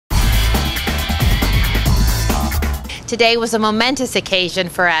Today was a momentous occasion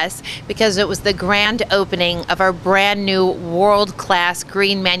for us because it was the grand opening of our brand new world-class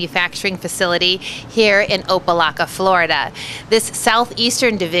green manufacturing facility here in Opa-locka, Florida. This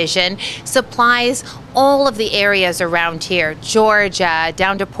southeastern division supplies all of the areas around here, Georgia,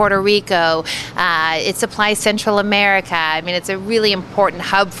 down to Puerto Rico. It supplies Central America. I mean, it's a really important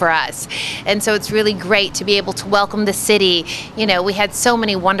hub for us. And so it's really great to be able to welcome the city. You know, we had so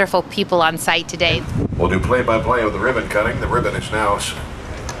many wonderful people on site today. We'll do play-by-play of the ribbon cutting. The ribbon is now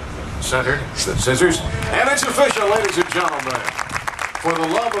centered, the scissors, and it's official, ladies and gentlemen. For the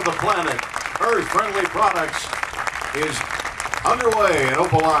love of the planet, Earth-friendly products is underway in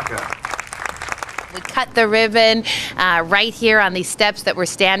Opa-locka. We cut the ribbon right here on these steps that we're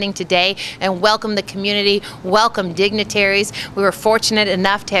standing today and welcome the community, welcome dignitaries. We were fortunate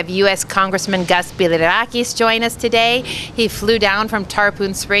enough to have U.S. Congressman Gus Bilirakis join us today. He flew down from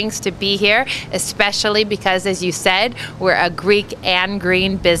Tarpon Springs to be here, especially because, as you said, we're a Greek and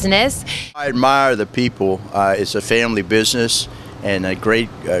green business. I admire the people. It's a family business and a great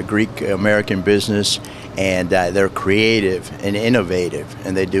Greek-American business. And they're creative and innovative,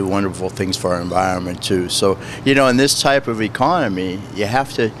 and they do wonderful things for our environment too. So, you know, in this type of economy, you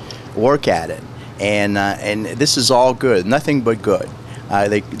have to work at it, and this is all good, nothing but good.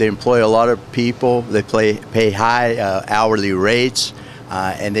 They employ a lot of people. They pay high hourly rates,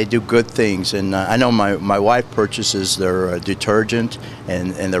 and they do good things. And I know my wife purchases their detergent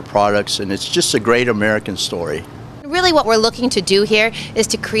and their products, and it's just a great American story. Really what we're looking to do here is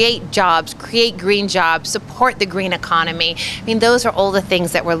to create jobs, create green jobs, support the green economy. I mean, those are all the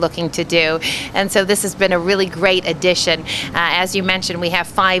things that we're looking to do. And so this has been a really great addition. As you mentioned, we have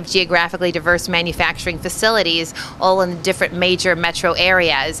 5 geographically diverse manufacturing facilities, all in different major metro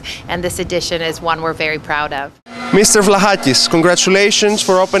areas. And this addition is one we're very proud of. Mr. Vlahakis, congratulations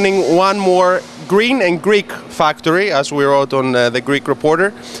for opening one more green and Greek factory, as we wrote on the Greek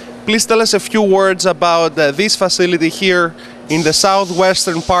Reporter. Please tell us a few words about this facility here in the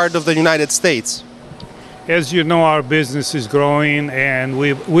southwestern part of the United States. As you know, our business is growing, and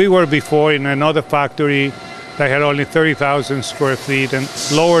we were before in another factory that had only 30,000 square feet and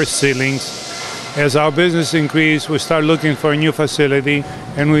lower ceilings. As our business increased, we started looking for a new facility,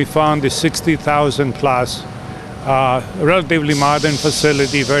 and we found the 60,000 plus relatively modern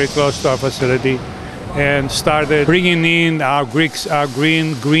facility, very close to our facility, and started bringing in our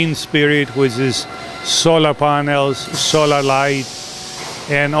green spirit, which is solar panels, solar light,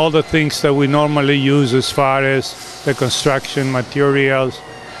 and all the things that we normally use as far as the construction materials,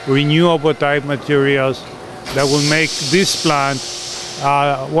 renewable type materials that will make this plant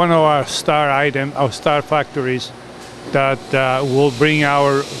one of our star factories that will bring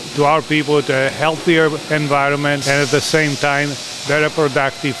to our people a healthier environment and at the same time better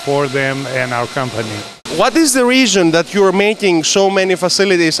productive for them and our company. What is the reason that you're making so many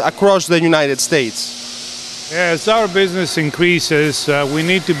facilities across the United States? As our business increases, we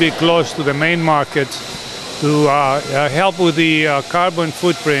need to be close to the main markets to help with the carbon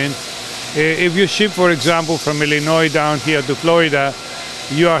footprint. If you ship, for example, from Illinois down here to Florida,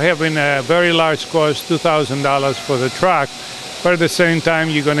 you are having a very large cost, $2,000 for the truck, but at the same time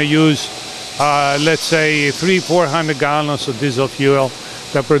you're going to use let's say 300-400 gallons of diesel fuel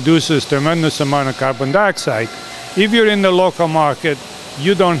that produces tremendous amount of carbon dioxide. If you're in the local market,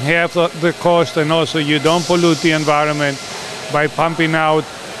 you don't have the cost, and also you don't pollute the environment by pumping out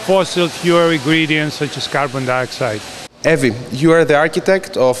fossil fuel ingredients such as carbon dioxide. Evi, you are the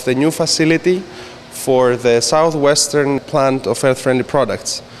architect of the new facility for the southwestern plant of earth-friendly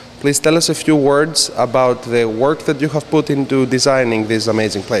products. Please tell us a few words about the work that you have put into designing this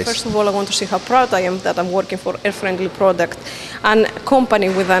amazing place. First of all, I want to say how proud I am that I'm working for a friendly product and a company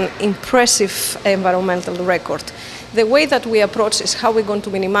with an impressive environmental record. The way that we approach is how we're going to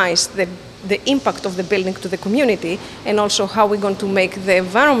minimize the impact of the building to the community, and also how we're going to make the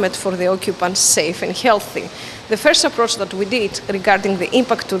environment for the occupants safe and healthy. The first approach that we did regarding the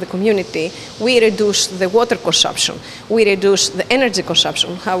impact to the community, we reduced the water consumption, we reduced the energy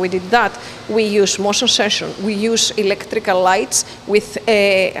consumption. How we did that? We use motion sensor, we use electrical lights with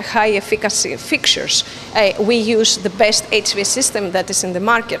high efficacy fixtures. We use the best HVAC system that is in the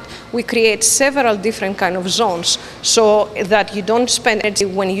market. We create several different kind of zones so that you don't spend energy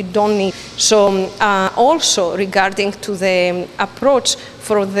when you don't need. So also regarding to the approach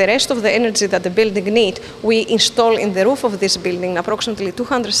for the rest of the energy that the building needs, we install in the roof of this building approximately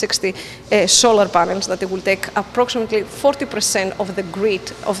 260 solar panels that will take approximately 40% of the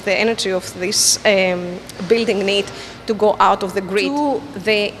grid of the energy of this building need to go out of the grid. To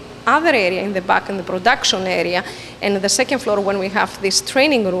the other area in the back, in the production area, and the second floor, when we have this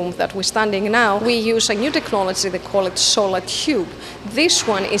training room that we're standing now, we use a new technology, they call it solar tube. This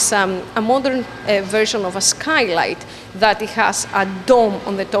one is a modern version of a skylight that it has a dome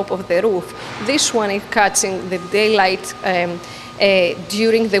on the top of the roof. This one is catching the daylight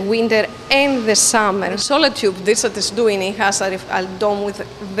during the winter and the summer. Solar tube, this that is doing, it has a dome with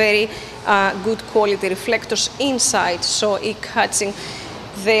very good quality reflectors inside, so it catching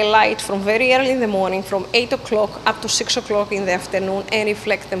the light from very early in the morning, from 8 o'clock up to 6 o'clock in the afternoon, and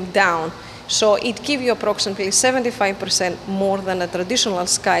reflect them down. So it gives you approximately 75% more than a traditional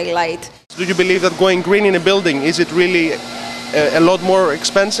skylight. Do you believe that going green in a building, is it really a lot more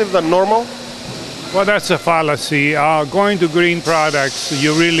expensive than normal? Well, that's a fallacy. Going to green products,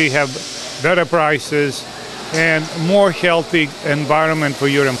 you really have better prices and more healthy environment for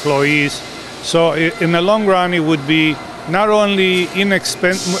your employees. So in the long run, it would be not only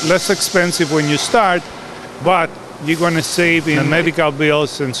less expensive when you start, but you're going to save in medical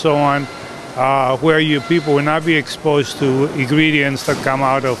bills and so on, where people will not be exposed to ingredients that come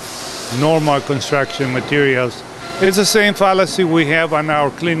out of normal construction materials. It's the same fallacy we have on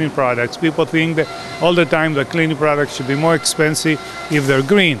our cleaning products. People think that all the time that cleaning products should be more expensive if they're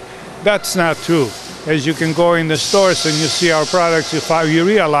green. That's not true. As you can go in the stores and you see our products, you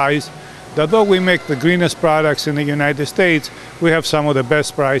realize that though we make the greenest products in the United States, we have some of the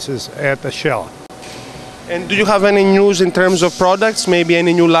best prices at the shelf. And do you have any news in terms of products, maybe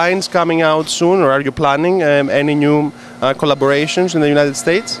any new lines coming out soon, or are you planning any new collaborations in the United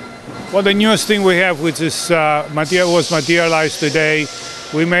States? Well, the newest thing we have, which is was materialized today,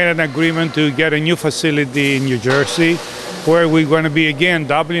 we made an agreement to get a new facility in New Jersey, where we're going to be again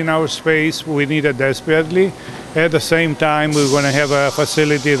doubling our space. We need it desperately. At the same time, we're going to have a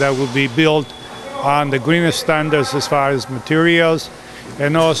facility that will be built on the greenest standards as far as materials,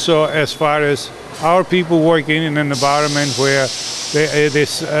 and also as far as our people working in an environment where it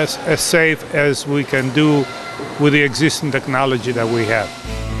is as safe as we can do with the existing technology that we have.